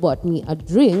and you've bought me a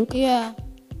drink,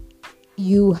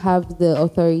 you have the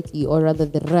authority or rather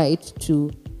the right to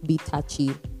be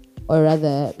touchy or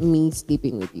rather me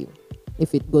sleeping with you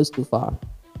if it goes too far.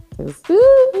 'Cause,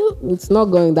 it's not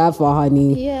going that far,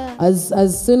 honey. Yeah. As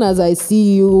soon as I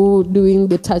see you doing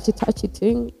the touchy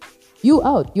thing, you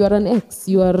out. You are an ex.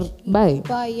 You are bye.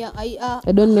 Bye. Yeah.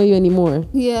 I don't know you anymore.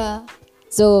 Yeah.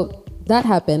 So that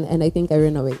happened, and I think I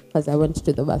ran away because I went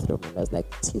to the bathroom and I was like,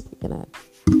 "Excuse me, can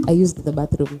I used the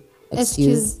bathroom."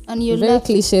 Excuse. And you very left.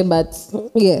 cliche, but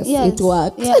yes, it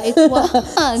worked. Yeah, it worked.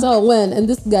 So and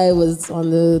this guy was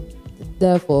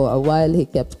there for a while. He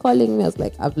kept calling me. I was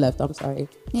like, "I've left. I'm sorry,"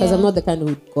 because I'm not the kind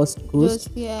who ghost.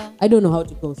 Yeah. I don't know how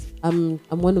to ghost. I'm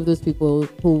one of those people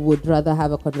who would rather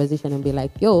have a conversation and be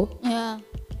like, "Yo,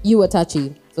 you were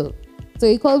touchy." So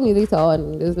he called me later on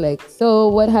and he was like, "So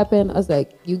what happened?" I was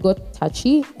like, "You got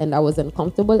touchy," and I was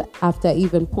uncomfortable after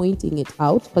even pointing it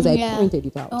out because I pointed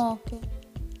it out. Oh, okay.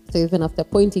 So even after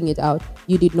pointing it out,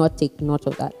 you did not take note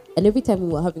of that. And every time we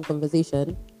were having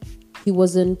conversation, he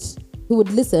would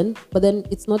listen, but then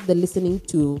it's not the listening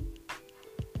to,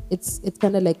 it's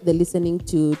kind of like the listening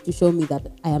to show me that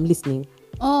I am listening.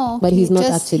 Oh, okay. But he's not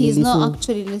actually listening. He's not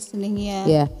actually listening,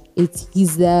 Yeah,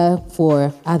 he's there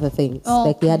for other things. Oh,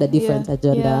 like he had a different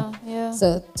agenda. Yeah.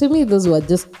 So to me, those were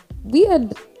just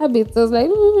weird habits. I was like,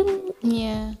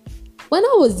 Yeah. When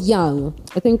I was young,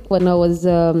 I think when I was,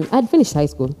 I'd finished high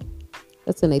school.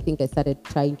 That's when I think I started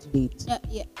trying to date.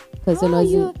 Yeah. Because when I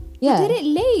was you did it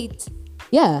late.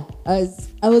 Yeah, I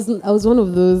was one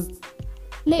of those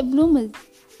Late bloomers.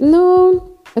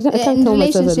 No, I can't In tell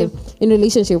myself relationship. in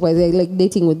relationship wise, like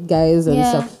dating with guys and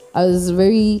stuff. I was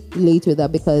very late with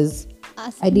that because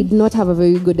I did not have a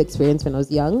very good experience when I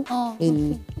was young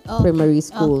in primary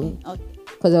school. Okay.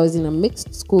 because I was in a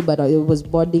mixed school, but it was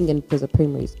boarding and it was a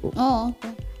primary school. Oh,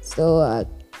 okay. So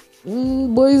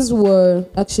boys were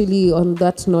actually on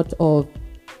that note of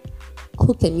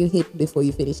who can you hit before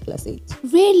you finish class 8?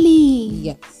 Really?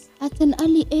 Yes. At an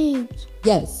early age.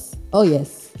 Yes. Oh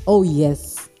yes. Oh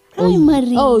yes.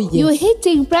 Primary. Oh yes. You're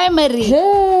hitting primary.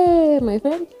 Hey, my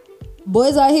friend.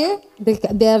 Boys are here.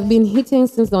 They have been hitting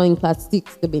since they were in class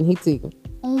 6. They've been hitting.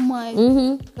 Oh my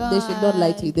God. They should not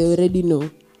lie to you. They already know.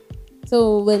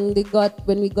 So when we got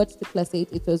to class 8,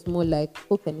 it was more like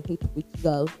who can hit which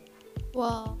girl,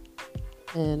 Wow.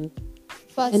 and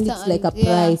Faster it's like a and- yeah.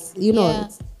 prize, you know. Yeah.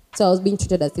 So I was being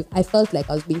treated as if I felt like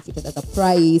I was being treated as a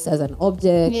prize, as an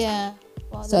object. Yeah.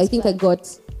 Wow, So I that's think bad. I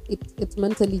got it. It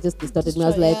mentally just distorted me. I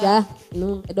was Destroy- like, yeah.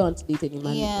 no, I don't want to date any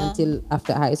man Yeah. until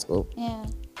after high school. Yeah.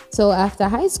 So after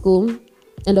high school,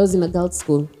 and I was in a girls'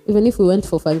 school. Even if we went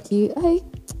for funky,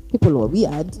 people were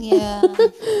weird. Yeah.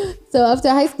 So after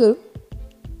high school,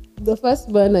 the first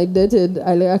man I dated,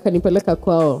 akanipeleka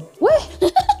kwao. We?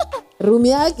 Room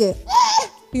yake.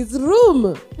 His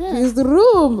room.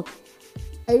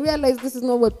 I realized this is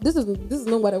not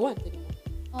what I want anymore.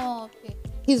 Oh, okay.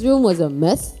 His room was a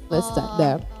mess. Let's start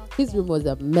there. okay. His room was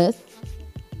a mess.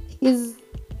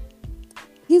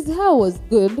 His hair was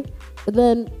good, but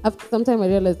then after some time I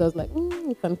realized I was like,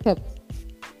 it's unkept.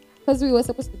 Because we were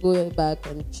supposed to go back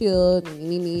and chill,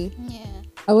 nini. Yeah.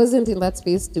 I wasn't in that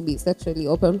space to be sexually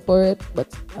open for it,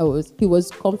 but he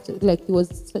was comfortable. Like, he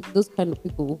was those kind of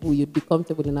people who you'd be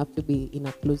comfortable enough to be in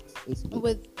a closed space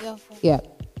with. Yeah. Okay. Yeah.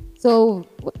 So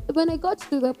when I got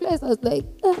to the place, I was like,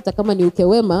 hata kama ni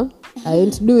ukewema, I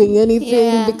ain't doing anything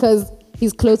Yeah. because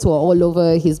his clothes were all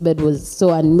over. His bed was so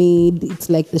unmade. It's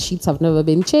like the sheets have never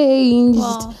been changed.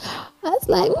 Wow. I was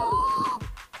like,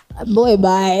 boy,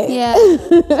 bye. Yeah.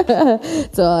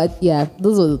 So yeah,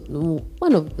 those were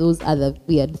one of those other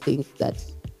weird things that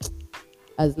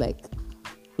I was like,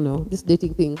 this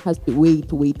dating thing has to wait.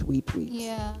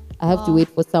 Yeah. I have to wait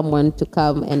for someone to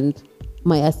come, and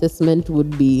my assessment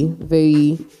would be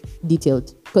very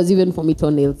detailed, because even for me,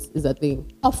 toenails is a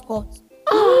thing. Of course.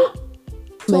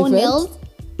 My Toenails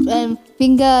and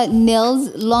fingernails,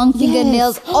 long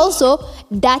fingernails. Yes. Also,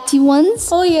 dirty ones.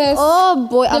 Oh yes. Oh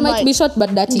boy, They I'm might like, be short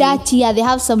but dirty. dirty. Yeah, they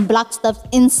have some black stuff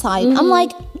inside. I'm like,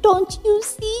 don't you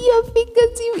see your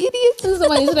fingers, you idiot?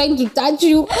 Someone is trying to touch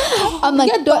you. I'm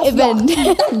like, Get don't off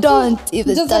even, don't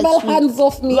even Just touch about me. hands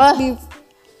off me, Wah. please.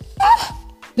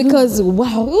 Because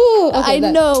wow. Ooh, okay, I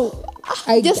know.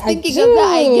 Just I thinking of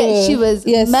that, I get shivers.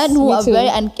 Yes, Men who me are too. very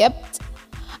unkept,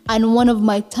 and one of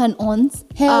my turn-ons.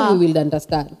 Hair we will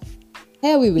understand.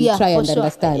 Hair we will Yeah, try for and sure.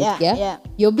 understand. Yeah.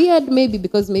 Your beard maybe,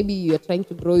 because maybe you are trying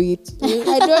to grow it.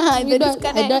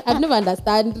 I've never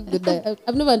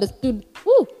understood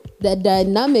the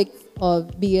dynamics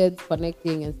of beards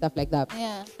connecting and stuff like that.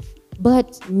 Yeah.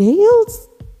 But nails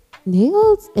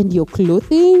and your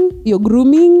clothing, your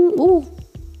grooming,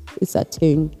 it's a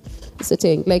thing.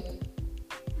 Like,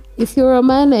 if you're a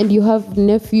man and you have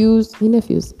nephews,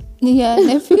 Yeah,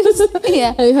 nephews.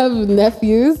 Yeah. I have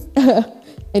nephews,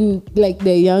 and like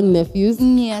they're young nephews.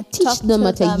 Yeah. Teach talk them to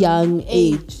at a young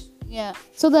age, Yeah.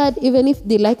 so that even if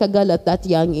they like a girl at that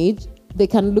young age, they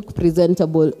can look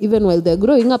presentable. Even while they're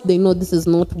growing up, they know this is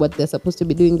not what they're supposed to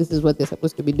be doing. This is what they're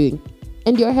supposed to be doing.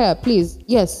 And your hair, please.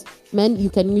 Yes, men, you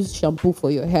can use shampoo for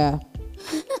your hair.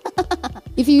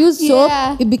 If you use soap,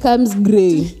 Yeah. it becomes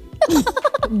gray.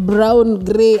 Brown,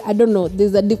 gray, I don't know.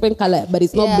 There's a different color, but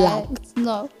it's not black.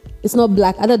 It's not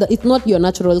black. It's not your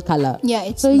natural color. Yeah,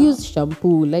 it's so not. use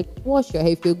shampoo. Like, wash your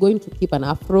hair. If you're going to keep an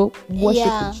afro, wash it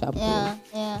with shampoo.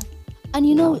 Yeah. And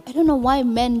I don't know why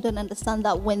men don't understand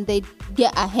that when they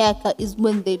get a haircut is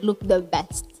when they look the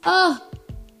best.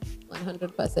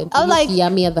 100%. I'm like,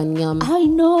 yummier than yum. I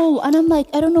know. And I'm like,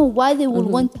 I don't know why they would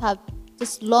want to have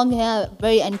just long hair,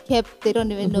 very unkept. They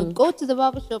don't even know. Go to the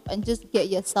barber shop and just get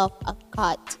yourself a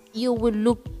cut. You will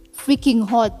look freaking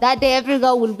hot. That day, every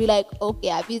girl will be like, okay,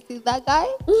 have you seen that guy?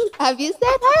 Have you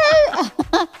seen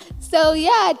her? So,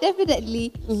 yeah,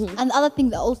 definitely. And the other thing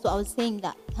that also I was saying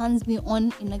that turns me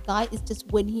on in a guy is just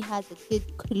when he has a good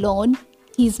cologne.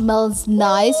 He smells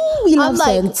nice. We I'm love like,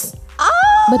 scents.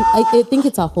 But I think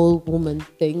it's a whole woman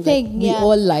thing. Like, we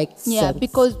all like scents.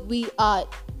 because we are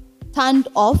turned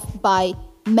off by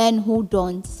men who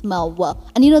don't smell well.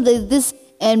 And there's this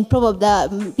proverb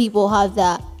that people have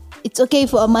that it's okay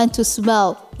for a man to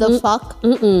smell. The fuck?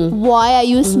 Why are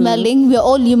you smelling? We're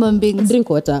all human beings. Drink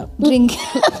water. Drink.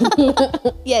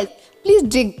 Yes. Please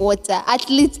drink water. At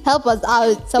least help us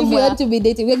out If you somewhere. want to be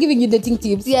dating, we're giving you dating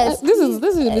tips. Yes. This will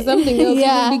be something else.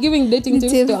 Yeah. We'll be giving dating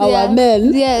tips Tips, to our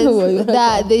men. Yes.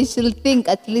 That they should think,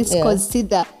 at least Yeah.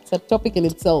 consider. It's a topic in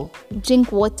itself.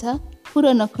 Drink water. put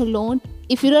on a cologne.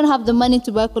 If you don't have the money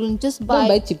to buy cologne, just Don't buy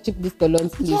buy. cheap these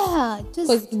colognes, please. Yeah, just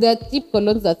Because there are cheap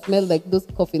colognes that smell like those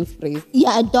coffin sprays.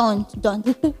 yeah. Don't.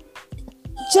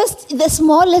 Just the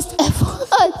smallest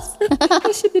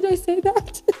efforts. Did I say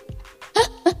that?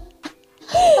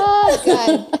 Oh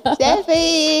God,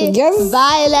 Jeffrey. Yes.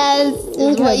 Violence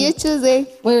is what you're choosing.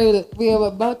 Well, we are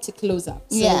about to close up.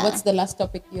 So Yeah. what's the last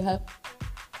topic you have?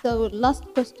 So last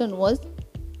question was.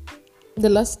 The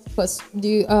last question. Do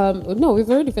you no, we've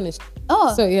already finished.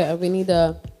 Oh. So yeah, we need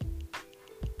the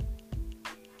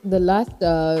last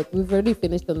we've already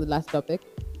finished on the last topic.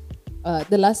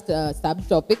 The last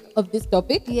subtopic of this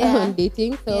topic on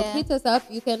dating. So Yeah. hit us up.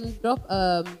 You can drop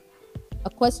a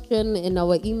question in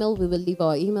our email. We will leave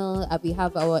our email. We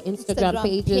have our Instagram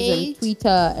pages page. and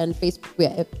Twitter and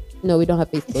Facebook. No, we don't have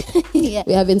Facebook. Yeah.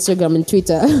 We have Instagram and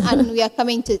Twitter. And we are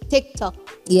coming to TikTok.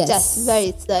 Yes. Just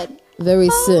very soon. Very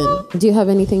soon. Do you have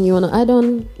anything you want to add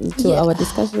on to Yeah. our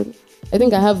discussion? I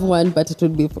think I have one, but it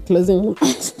would be for closing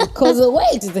because the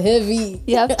weight is heavy.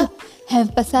 You have to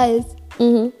emphasize.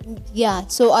 Yeah.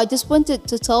 So I just wanted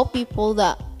to tell people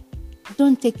that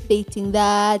don't take dating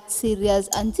that serious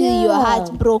until you're Yeah.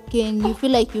 heartbroken. You feel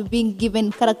like you're being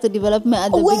given character development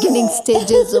at the beginning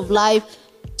stages of life.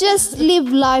 Just live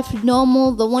life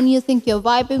normal. The one you think you're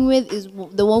vibing with is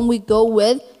the one we go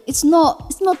with. It's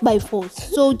not by force.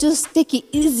 So just take it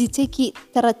easy. Take it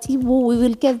taratibu. We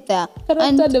will get there.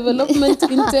 Character development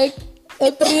intake.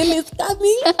 April is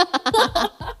coming.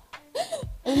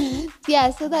 Yeah,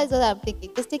 so that's what I'm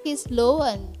thinking. Just take it slow,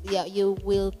 and yeah, you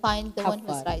will find the Have one who's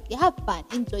fun. right. You have fun,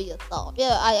 enjoy yourself.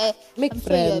 Yeah, I'm Make sure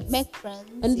friends. make friends,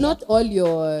 And yeah. not all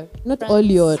your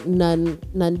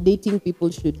non dating people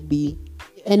should be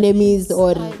enemies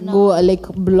or I know. go like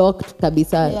blocked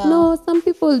kabisa. Yeah. No, some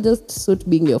people just suit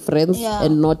being your friends Yeah.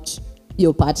 and not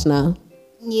your partner.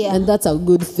 Yeah, And that's a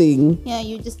good thing. yeah,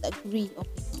 you just agree. Okay.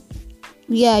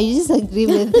 Yeah, you just agree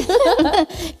with.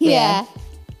 yeah.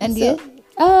 And So, you?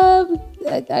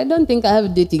 I don't think I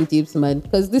have dating tips, man,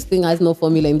 because this thing has no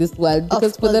formula in this world.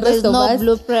 Because for the rest there's of no us,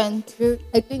 blueprint.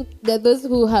 I think there are those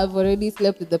who have already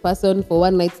slept with the person for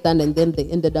one night stand and then they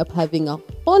ended up having a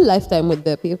whole lifetime with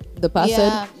the person.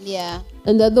 Yeah, yeah.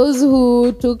 And there are those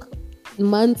who took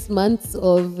months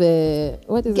of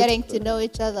what is Getting to know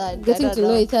each other. And getting I don't to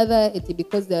know each other. It's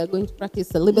because they are going to practice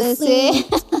celibacy. Say.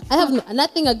 I have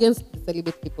nothing against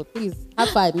celibate people. Please have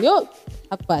fun,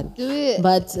 have fun. Do it.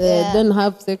 But Yeah. don't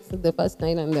have sex the first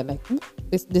night and they're like,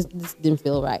 this didn't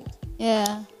feel right.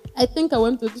 Yeah. I think I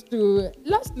wanted to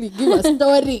lastly give a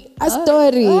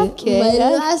story. okay.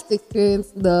 My last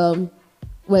experience,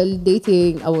 while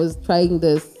dating, I was trying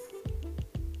this.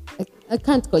 I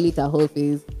can't call it a whole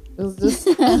phase. It was just,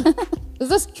 it was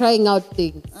just trying out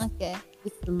things. Okay.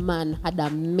 This man had a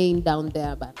mane down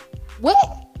there, but where?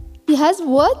 He has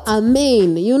what? A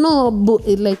mane,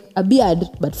 like a beard,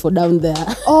 but for down there.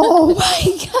 Oh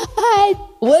my God.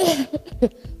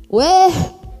 Where?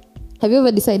 Have you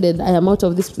ever decided I am out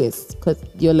of this place? Because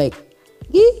you're like,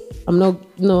 I'm not.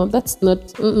 No, that's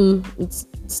not.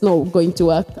 It's not going to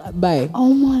work. Bye.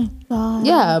 Oh my God.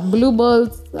 Yeah, blue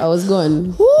balls. I was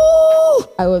gone. Woo!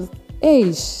 I was.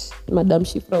 Madame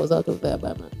Shifra was out of there,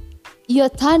 man. You're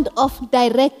turned off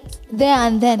direct there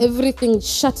and then. Everything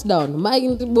shut down.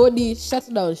 Mind, body shut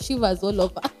down. Shivers all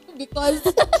over. Because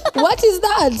what is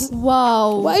that?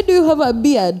 Wow. Why do you have a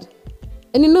beard?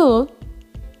 And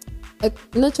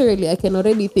naturally, I can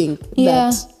already think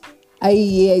Yeah.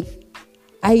 that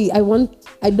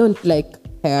I don't like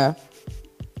hair.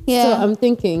 Yeah. So I'm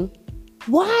thinking,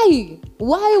 why?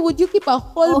 Why would you keep a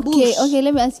whole bush? Okay,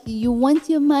 let me ask you. You want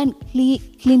your man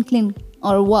clean,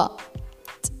 or what?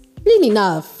 Clean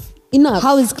enough.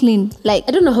 How is clean? Like,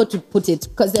 I don't know how to put it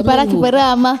because kipara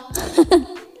ama?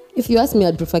 if you ask me,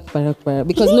 I'd prefer kipara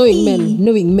because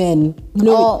knowing men.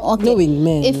 Oh, okay. Knowing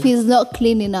men. If he's not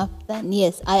clean enough, then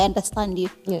yes, I understand you.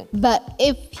 Yeah. But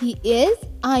if he is,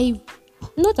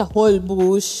 Not a whole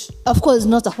bush. of course,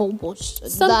 not a whole bush.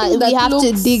 Something we that have to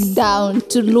looks- dig down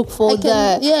to look for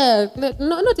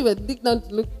Not even dig down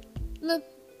to look. No,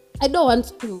 I don't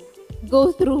want to.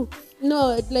 go through. No,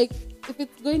 it's like if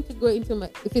it's going to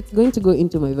go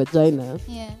into my vagina,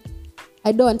 Yeah.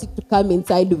 I don't want it to come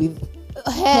inside with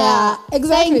Hair.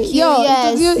 exactly. Thank you.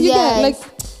 Yes. you yes. get like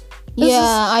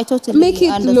yeah, I totally make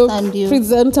it look understand you.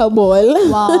 presentable.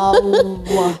 Wow.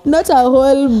 Not a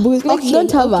whole bush. Like Okay,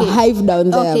 don't have a okay. hive down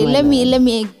there. Okay, man. let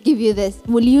me give you this.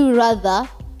 Will you rather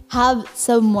have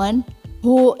someone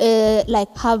who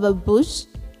like have a bush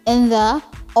in there,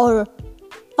 or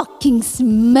fucking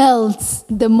smells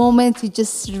the moment you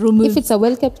just remove? If it's a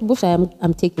well kept bush,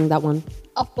 I'm taking that one.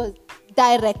 Of course,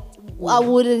 direct. I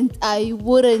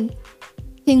wouldn't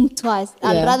think twice.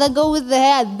 I'd Yeah. rather go with the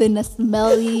hair than a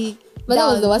smelly. But that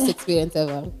was the down. worst experience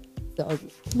ever. So,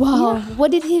 Wow.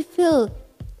 What did he feel?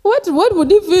 what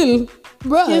would he feel?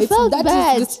 Bro, He felt that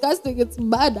bad. is disgusting. It's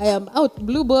bad. I am out.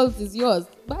 Blue balls is yours.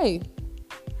 Bye.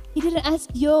 He didn't ask,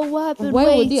 yo, what happened? Why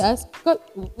Wait. would he ask?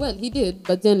 Well, he did,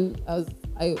 but then I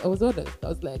was honest. I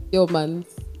was like, yo, man,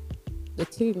 the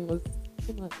thing was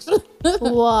too much.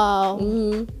 Wow.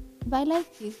 Mm. But I like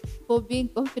you for being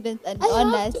confident and I have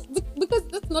honest. to, because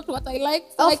that's not what I like.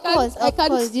 So Of course, I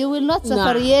can't. You will not Nah.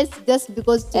 suffer yes just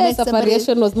because to make somebody.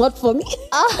 Separation was not for me.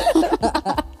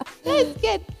 That's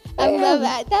good.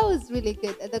 That was really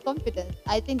good. And the confidence.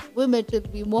 I think women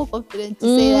should be more confident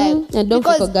to say that. And don't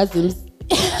because forget orgasms.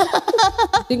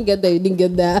 You didn't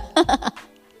get there.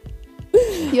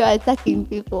 you are attacking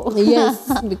people.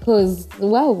 Yes, because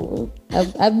wow,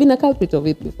 I've been a culprit of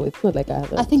it before. It's not like I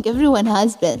haven't. I think everyone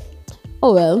has been.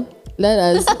 Oh well, let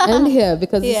us end here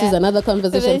because this Yeah. is another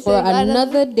conversation for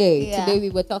another day. Yeah. Today we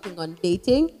were talking on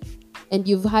dating, and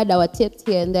you've had our tips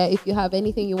here and there. If you have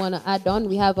anything you want to add on,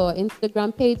 we have our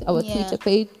Instagram page, our Yeah. Twitter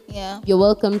page. Yeah. You're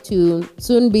welcome to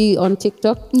soon be on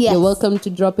TikTok. Yes. You're welcome to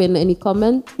drop in any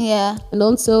comment. Yeah. And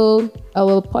also,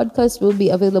 our podcast will be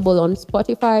available on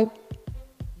Spotify,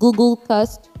 Google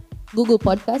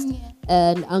Podcast,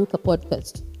 and Anchor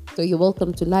Podcast. So you're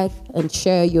welcome to like and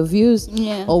share your views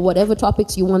Yeah. or whatever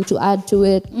topics you want to add to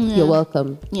it. You're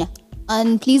welcome. Yeah.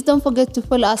 And please don't forget to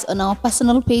follow us on our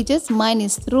personal pages. Mine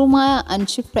is Thrumaya and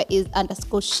Shifra is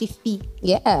 _Shifi.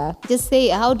 Yeah. Just say,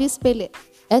 how do you spell it?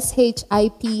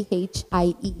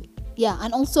 SHIPHIE. Yeah.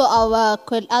 And also our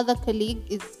other colleague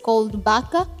is called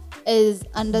Baka is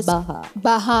Baha.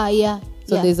 Baha, yeah.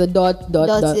 So yeah. there's a dot.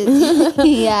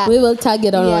 Yeah. We will tag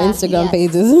it on our Yeah, Instagram yes.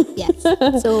 pages.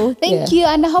 Yes. So thank Yeah. you,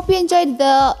 and I hope you enjoyed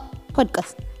the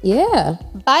podcast. Yeah.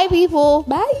 Bye, people.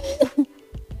 Bye.